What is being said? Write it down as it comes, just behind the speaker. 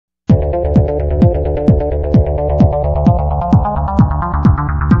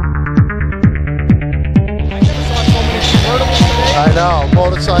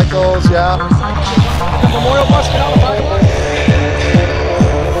motorcycles, yeah. Memorial bus get out of the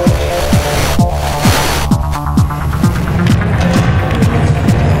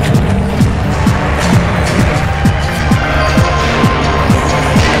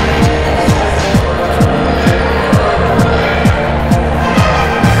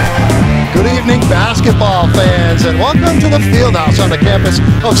basketball fans, and welcome to the Fieldhouse on the campus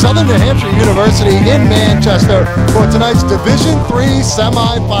of Southern New Hampshire University in Manchester for tonight's Division III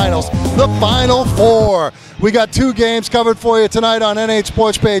semifinals, the Final Four. We got two games covered for you tonight on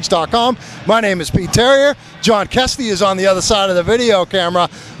nhsportspage.com. My name is Pete Terrier. John Kesty is on the other side of the video camera.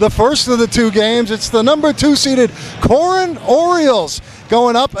 The first of the two games, it's the number 2 seeded Conant Orioles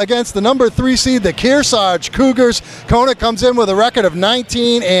going up against the number 3 seed, the Kearsarge Cougars. Conant comes in with a record of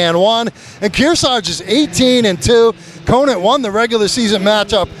 19-1, and Kearsarge is 18-2. Conant won the regular season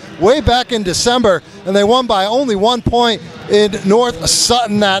matchup way back in December, and they won by only 1 point in North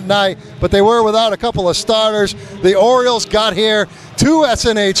Sutton that night, but they were without a couple of starters. The Orioles got here to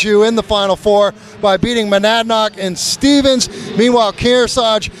SNHU in the Final Four by beating Monadnock and Stevens. Meanwhile,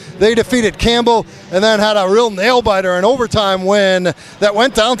 Kearsarge, they defeated Campbell and then had a real nail-biter, an overtime win that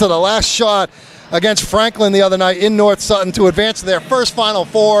went down to the last shot against Franklin the other night in North Sutton to advance to their first Final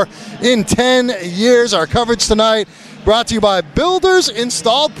Four in 10 years. Our coverage tonight brought to you by Builders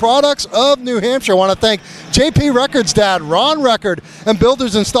Installed Products of New Hampshire. I want to thank JP Records' dad, Ron Record, and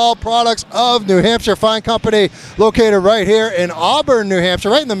Builders Installed Products of New Hampshire. Fine company located right here in Auburn, New Hampshire,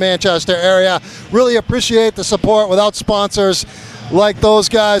 right in the Manchester area. Really appreciate the support. Without sponsors like those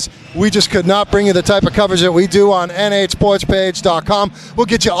guys, we just could not bring you the type of coverage that we do on nhsportspage.com. We'll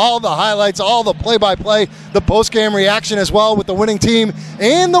get you all the highlights, all the play-by-play, the post-game reaction as well with the winning team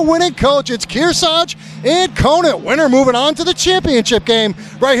and the winning coach. It's Kearsarge and Conant. Winner moving on to the championship game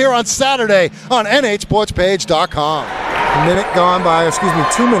right here on Saturday on nhsportspage.com.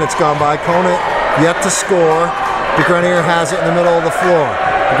 2 minutes gone by. Conant yet to score. DeGrenier has it in the middle of the floor.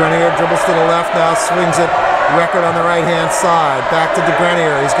 DeGrenier dribbles to the left now, swings it. Record on the right-hand side. Back to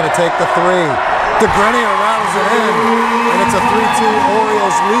DeGrenier. He's going to take the three. DeGrenier rattles it in, and it's a 3-2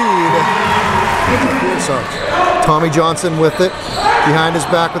 Orioles lead. Tommy Johnson with it. Behind his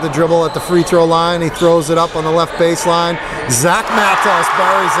back with the dribble at the free throw line. He throws it up on the left baseline. Zach Matos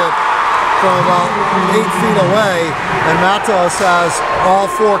buries it from about 8 feet away, and Matos has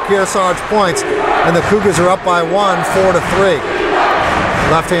all 4 Kearsarge points, and the Cougars are up by 1, 4-3.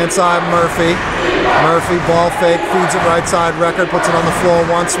 Left-hand side, Murphy, ball fake, feeds it right side, Record puts it on the floor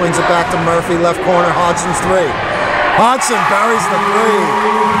once, swings it back to Murphy, left corner, Hodgson's 3. Hodgson buries the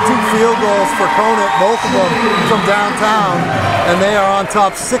 3. 2 field goals for Conant, both of them from downtown, and they are on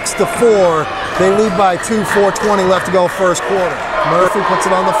top 6-4. They lead by 2, 4:20 left to go first quarter. Murphy puts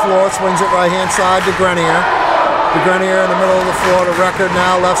it on the floor, swings it right-hand side to Grenier. DeGrenier in the middle of the floor to Record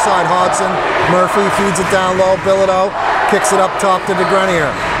now, left side Hodgson. Murphy feeds it down low, Bilodeau kicks it up top to DeGrenier.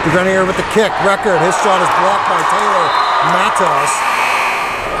 DeGrenier with the kick, Record, his shot is blocked by Taylor Matos.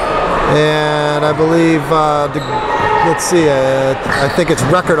 And I believe, I think it's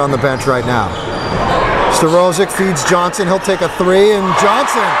Record on the bench right now. Starozic feeds Johnson, he'll take a 3, and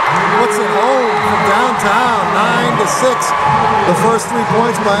Johnson puts it home from downtown, 9-6. The first 3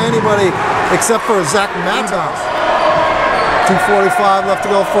 points by anybody except for Zach Matos. 2:45 left to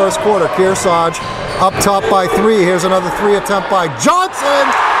go first quarter. Kearsarge up top by 3. Here's another 3 attempt by Johnson,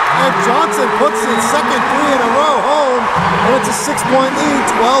 and Johnson puts his second 3 in a row home, and it's a 6-point lead,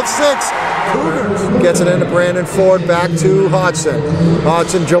 12-6. Cougars. Gets it into Brandon Ford, back to Hodgson.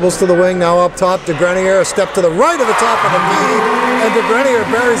 Hodgson dribbles to the wing, now up top. DeGrenier a step to the right of the top of the key, and DeGrenier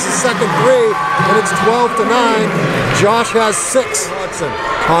buries his second 3, and it's 12-9. Josh has 6.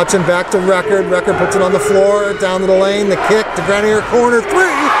 Hodgson back to Record. Record puts it on the floor, down to the lane, the kick. DeGrenier corner 3,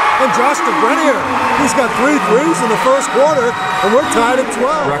 and Josh DeGrenier, he's got 3 threes in the first quarter, and we're tied at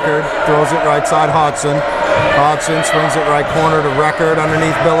 12. Record throws it right side Hodgson. Hodgson swings it right corner to Record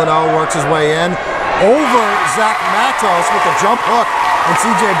underneath Bilodeau, works his way in. Over Zach Matos with a jump hook, and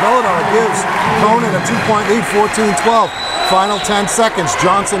CJ Bilodeau gives Conant a 2-point lead, 14-12. Final 10 seconds.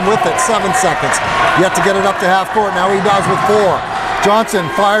 Johnson with it, 7 seconds. Yet to get it up to half court. Now he does with 4. Johnson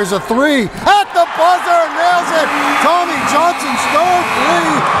fires a 3 at the buzzer, nails it. Tommy Johnson's third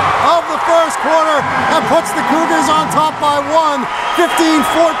 3 of the first quarter and puts the Cougars on top by 1,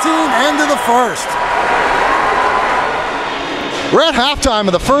 15-14, end of the first. We're at halftime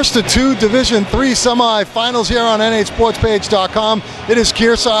of the first of 2 Division III semifinals here on nhsportspage.com. It is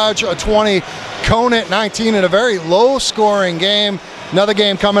Kearsarge 20, Conant 19 in a very low-scoring game. Another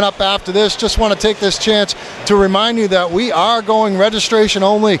game coming up after this. Just want to take this chance to remind you that we are going registration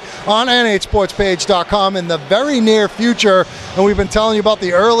only on nhsportspage.com in the very near future. And we've been telling you about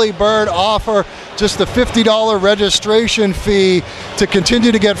the early bird offer, just the $50 registration fee to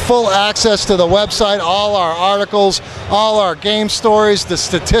continue to get full access to the website, all our articles, all our game stories, the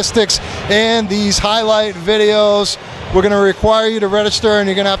statistics, and these highlight videos. We're going to require you to register, and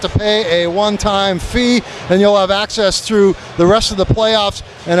you're going to have to pay a one-time fee, and you'll have access through the rest of the playoffs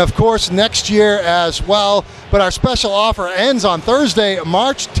and, of course, next year as well. But our special offer ends on Thursday,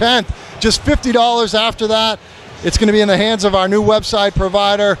 March 10th. Just $50 after that. It's going to be in the hands of our new website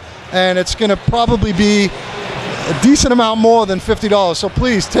provider, and it's going to probably be a decent amount more than $50. So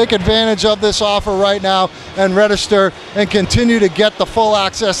please take advantage of this offer right now and register and continue to get the full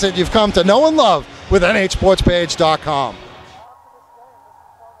access that you've come to know and love with nhsportspage.com.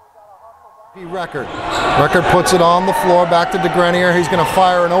 Record puts it on the floor, back to DeGrenier. He's going to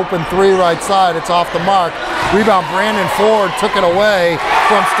fire an open three right side. It's off the mark. Rebound, Brandon Ford took it away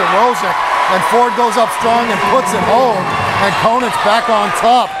from Starozic, and Ford goes up strong and puts it home, and Conant's back on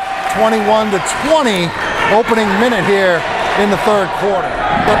top, 21-20, opening minute here in the third quarter.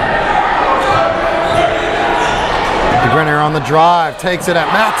 DeGrenier on the drive, takes it at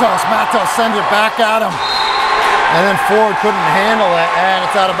Matos. Matos sends it back at him. And then Ford couldn't handle it, and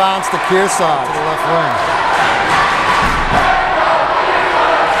it's out of bounds to Kearsarge to the left wing.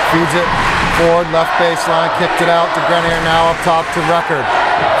 Feeds it, Ford, left baseline, kicked it out. DeGrenier now up top to Record.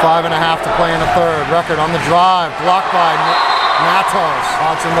 5.5 to play in the third. Record on the drive, blocked by Matos.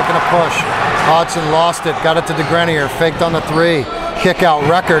 Hodgson looking to push. Hodgson lost it, got it to DeGrenier, faked on the three. Kick out,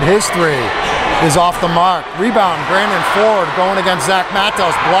 Record, his three is off the mark. Rebound, Brandon Ford going against Zach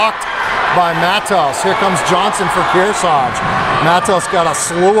Matos, blocked by Matos. Here comes Johnson for Kearsarge. Matos got a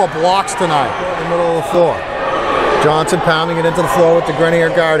slew of blocks tonight in the middle of the floor. Johnson pounding it into the floor with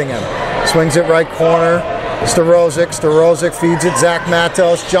DeGrenier guarding him. Swings it right corner. Starozic feeds it. Zach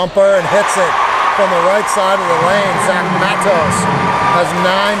Matos, jumper, and hits it from the right side of the lane. Zach Matos has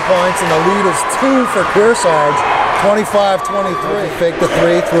 9 points, and the lead is 2 for Kearsarge. 25-23. Fake the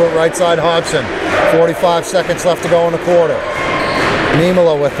three, threw it right side Hodgson. 45 seconds left to go in the quarter.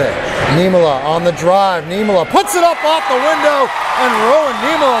 Niemela with it. Niemela on the drive. Niemela puts it up off the window, and Rowan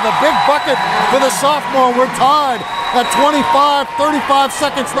Niemela, the big bucket for the sophomore. We're tied at 25, 35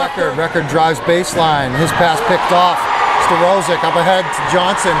 seconds left. Record drives baseline. His pass picked off. Starozic up ahead to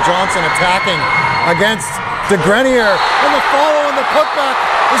Johnson. Johnson attacking against DeGrenier, and the follow and the putback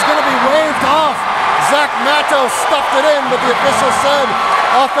is going to be waved off. Zach Matos stuffed it in, but the official said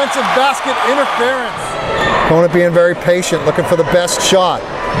offensive basket interference. Conant being very patient, looking for the best shot.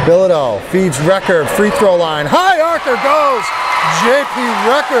 Bilodeau feeds Record, free throw line. High archer goes. JP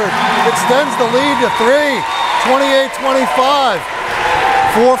Record extends the lead to 3. 28-25.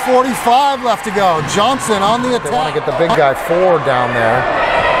 4:45 left to go. Johnson on the attack. They want to get the big guy Ford down there.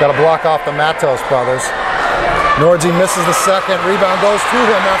 Got to block off the Matos brothers. Nordzi misses the second. Rebound goes to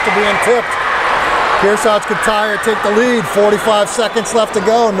him after being tipped. Kearsarge could tie or take the lead. 45 seconds left to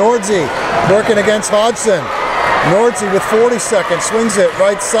go. Nordzi working against Hodgson. Nordzi with 40 seconds. Swings it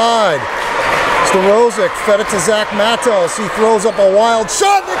right side. Starozic fed it to Zach Matos. He throws up a wild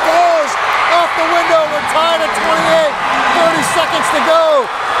shot that goes off the window. We're tied at 28. 30 seconds to go.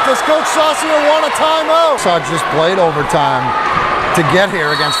 Does Coach Saucier want a timeout? Kearsarge just played overtime to get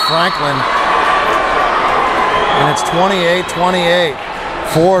here against Franklin. And it's 28-28.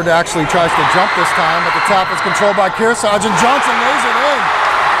 Ford actually tries to jump this time, but the top is controlled by Kearsarge, and Johnson lays it in.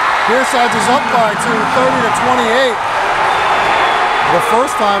 Kearsarge is up by 30-28. The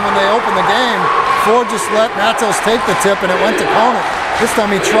first time when they opened the game, Ford just let Matos take the tip, and it went to Conant. This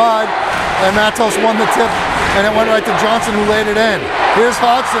time he tried, and Matos won the tip, and it went right to Johnson, who laid it in. Here's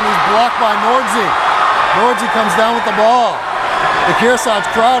Hodgson, he's blocked by Nordzi. Nordzi comes down with the ball. The Kearsarge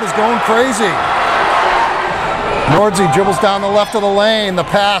crowd is going crazy. Nordzi dribbles down the left of the lane. The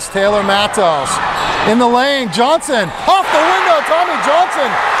pass, Taylor Matos. In the lane, Johnson. Off the window, Tommy Johnson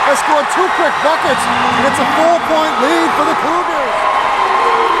has scored 2 quick buckets. It's a 4-point lead for the Cougars.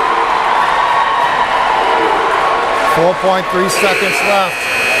 4.3 seconds left.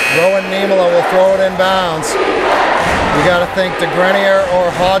 Rowan Niemela will throw it in bounds. You got to think DeGrenier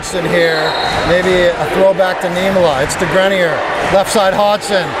or Hodgson here. Maybe a throwback to Niemela. It's DeGrenier. Left side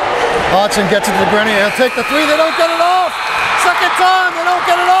Hodgson. Hodgson gets it to DeGrenier. He'll take the three. They don't get it off. Second time. They don't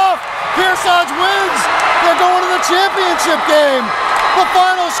get it off. Kearsarge wins. They're going to the championship game. The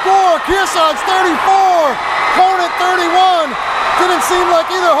final score, Kearsarge 34, Conant 31. Didn't seem like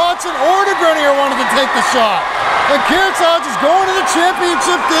either Hodgson or DeGrenier wanted to take the shot. And Kearsarge is going to the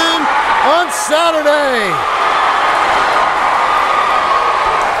championship game on Saturday.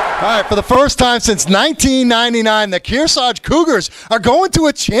 All right, for the first time since 1999, the Kearsarge Cougars are going to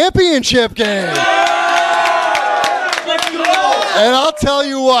a championship game. And I'll tell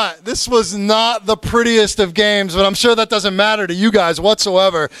you what, this was not the prettiest of games, but I'm sure that doesn't matter to you guys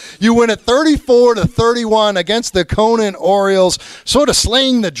whatsoever. You win it 34-31 against the Conant Orioles, sort of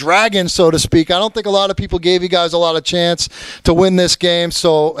slaying the dragon, so to speak. I don't think a lot of people gave you guys a lot of chance to win this game,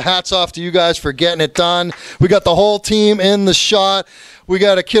 so hats off to you guys for getting it done. We got the whole team in the shot. We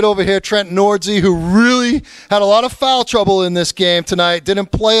got a kid over here, Trent Nordsey, who really had a lot of foul trouble in this game tonight. Didn't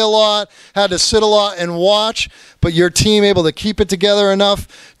play a lot, had to sit a lot and watch, but your team able to keep it together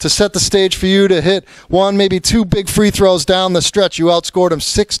enough to set the stage for you to hit one, maybe two big free throws down the stretch. You outscored them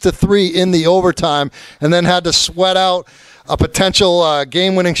 6-3 in the overtime and then had to sweat out a potential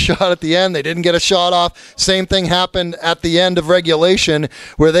game-winning shot at the end. They didn't get a shot off. Same thing happened at the end of regulation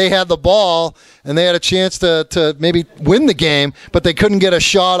where they had the ball and they had a chance to maybe win the game, but they couldn't get a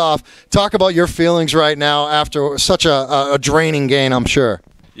shot off. Talk about your feelings right now after such a draining game, I'm sure.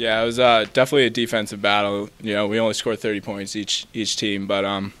 Yeah, it was definitely a defensive battle. You know, we only scored 30 points each team, but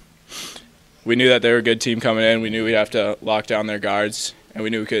we knew that they were a good team coming in. We knew we'd have to lock down their guards, and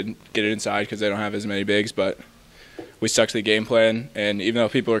we knew we could get it inside because they don't have as many bigs, but we stuck to the game plan, and even though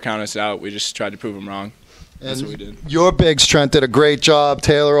people were counting us out, we just tried to prove them wrong. That's what we did. Your bigs, Trent, did a great job.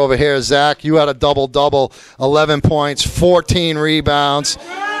 Taylor over here, Zach, you had a double-double, 11 points, 14 rebounds. He's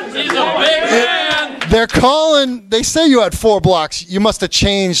a big man. They say you had 4 blocks. You must have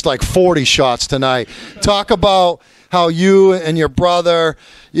changed like 40 shots tonight. Talk about how you and your brother,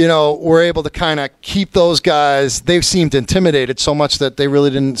 were able to kind of keep those guys. They seemed intimidated so much that they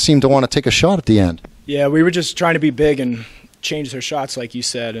really didn't seem to want to take a shot at the end. Yeah, we were just trying to be big and change their shots, like you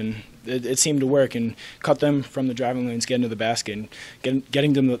said, and it seemed to work and cut them from the driving lanes, getting to the basket, and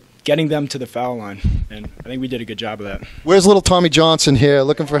getting them to the foul line. And I think we did a good job of that. Where's little Tommy Johnson here?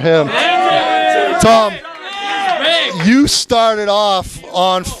 Looking for him. Tom, you started off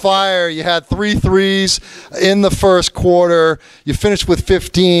on fire. You had 3 threes in the first quarter. You finished with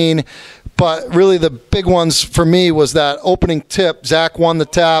 15. But really the big ones for me was that opening tip. Zach won the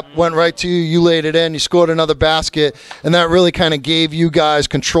tap, went right to you. You laid it in. You scored another basket. And that really kind of gave you guys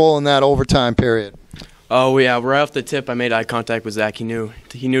control in that overtime period. Oh, yeah. Right off the tip, I made eye contact with Zach. He knew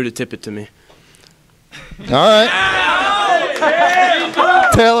to tip it to me. All right.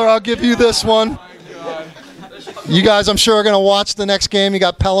 Taylor, I'll give you this one. You guys, I'm sure, are going to watch the next game. You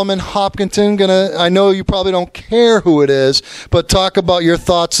got Pelham and Hopkinton. I know you probably don't care who it is, but talk about your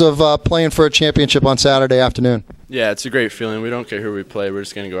thoughts of playing for a championship on Saturday afternoon. Yeah, it's a great feeling. We don't care who we play. We're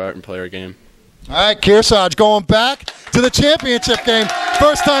just going to go out and play our game. All right, Kearsarge going back to the championship game.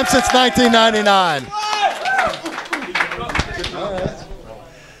 First time since 1999.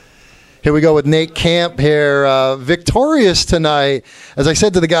 Here we go with Nate Camp here, victorious tonight. As I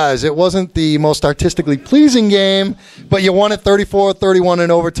said to the guys, it wasn't the most artistically pleasing game, but you won it 34-31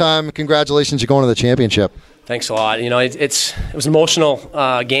 in overtime. Congratulations, you're going to the championship. Thanks a lot. It was an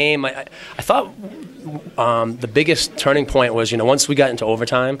emotional game. I thought the biggest turning point was, once we got into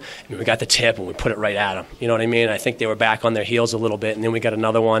overtime, and we got the tip and we put it right at them. You know what I mean? I think they were back on their heels a little bit, and then we got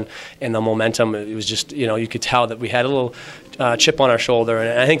another one, and the momentum, it was just, you could tell that we had a little chip on our shoulder,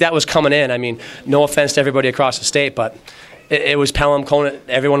 and I think that was coming in. I mean, no offense to everybody across the state, but it was Pelham, Conant,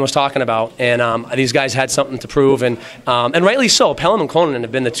 everyone was talking about, and these guys had something to prove, and rightly so. Pelham and Conant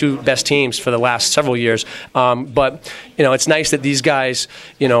have been the 2 best teams for the last several years, but it's nice that these guys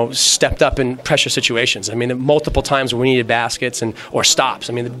stepped up in pressure situations. I mean, multiple times when we needed baskets or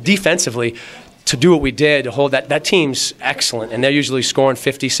stops. I mean, defensively, to do what we did, to hold that team's excellent, and they're usually scoring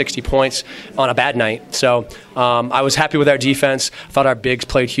 50, 60 points on a bad night. So I was happy with our defense. Thought our bigs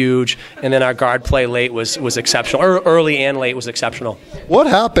played huge, and then our guard play late was exceptional. Early and late was exceptional. What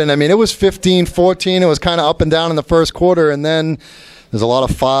happened? I mean, it was 15-14. It was kind of up and down in the first quarter, and then there's a lot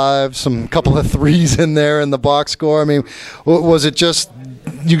of 5s, couple of 3s in there in the box score. I mean, was it just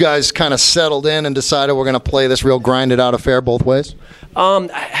you guys kind of settled in and decided we're going to play this real grinded out affair both ways?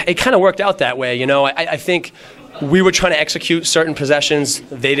 It kind of worked out that way. I think we were trying to execute certain possessions.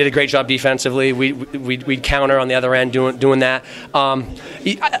 They did a great job defensively. We'd counter on the other end doing that.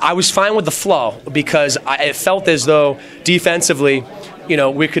 I was fine with the flow because it felt as though defensively,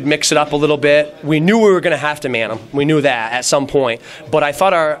 we could mix it up a little bit. We knew we were going to have to man them. We knew that at some point. But I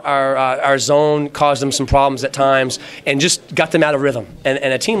thought our zone caused them some problems at times and just got them out of rhythm. And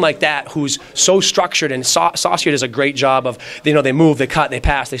a team like that who's so structured, and Saucier does a great job of, they move, they cut, they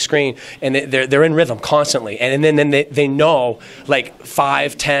pass, they screen, and they're in rhythm constantly. And then they know, like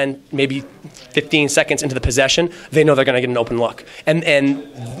 5, 10, maybe 15 seconds into the possession, they know they're going to get an open look.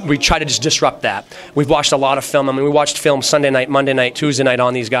 And we try to just disrupt that. We've watched a lot of film. I mean, we watched film Sunday night, Monday night, Tuesday Tuesday night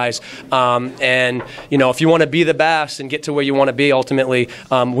on these guys. And if you want to be the best and get to where you want to be, ultimately,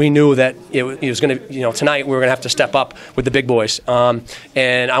 we knew that it was going to. Tonight we were going to have to step up with the big boys.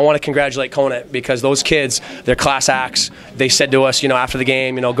 And I want to congratulate Conant because those kids, they're class acts. They said to us, after the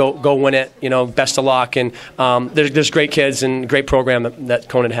game, go win it. Best of luck. And there's great kids and great program that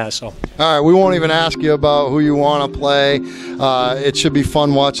Conant has. So. All right, we won't even ask you about who you want to play. It should be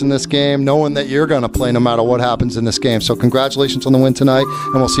fun watching this game, knowing that you're going to play no matter what happens in this game. So congratulations on the win tonight,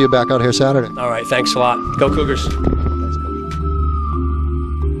 and we'll see you back out here Saturday. All right, thanks a lot. Go Cougars.